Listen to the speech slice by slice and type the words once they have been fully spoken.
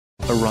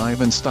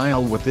Arrive in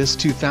style with this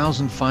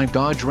 2005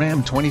 Dodge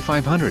Ram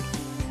 2500.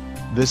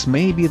 This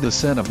may be the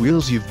set of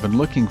wheels you've been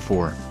looking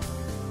for.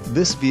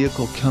 This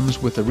vehicle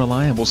comes with a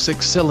reliable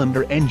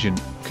 6-cylinder engine,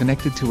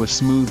 connected to a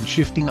smooth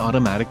shifting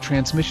automatic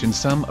transmission.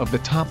 Some of the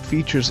top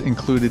features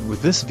included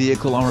with this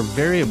vehicle are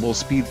variable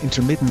speed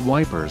intermittent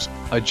wipers,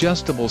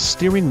 adjustable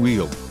steering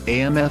wheel,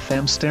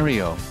 AM/FM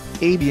stereo,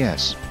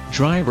 ABS,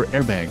 driver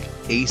airbag,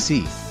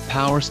 AC,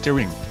 power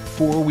steering,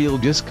 4-wheel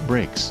disc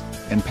brakes,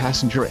 and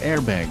passenger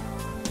airbag.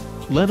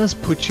 Let us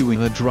put you in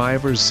the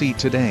driver's seat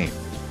today.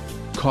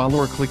 Call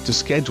or click to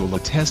schedule a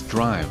test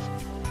drive.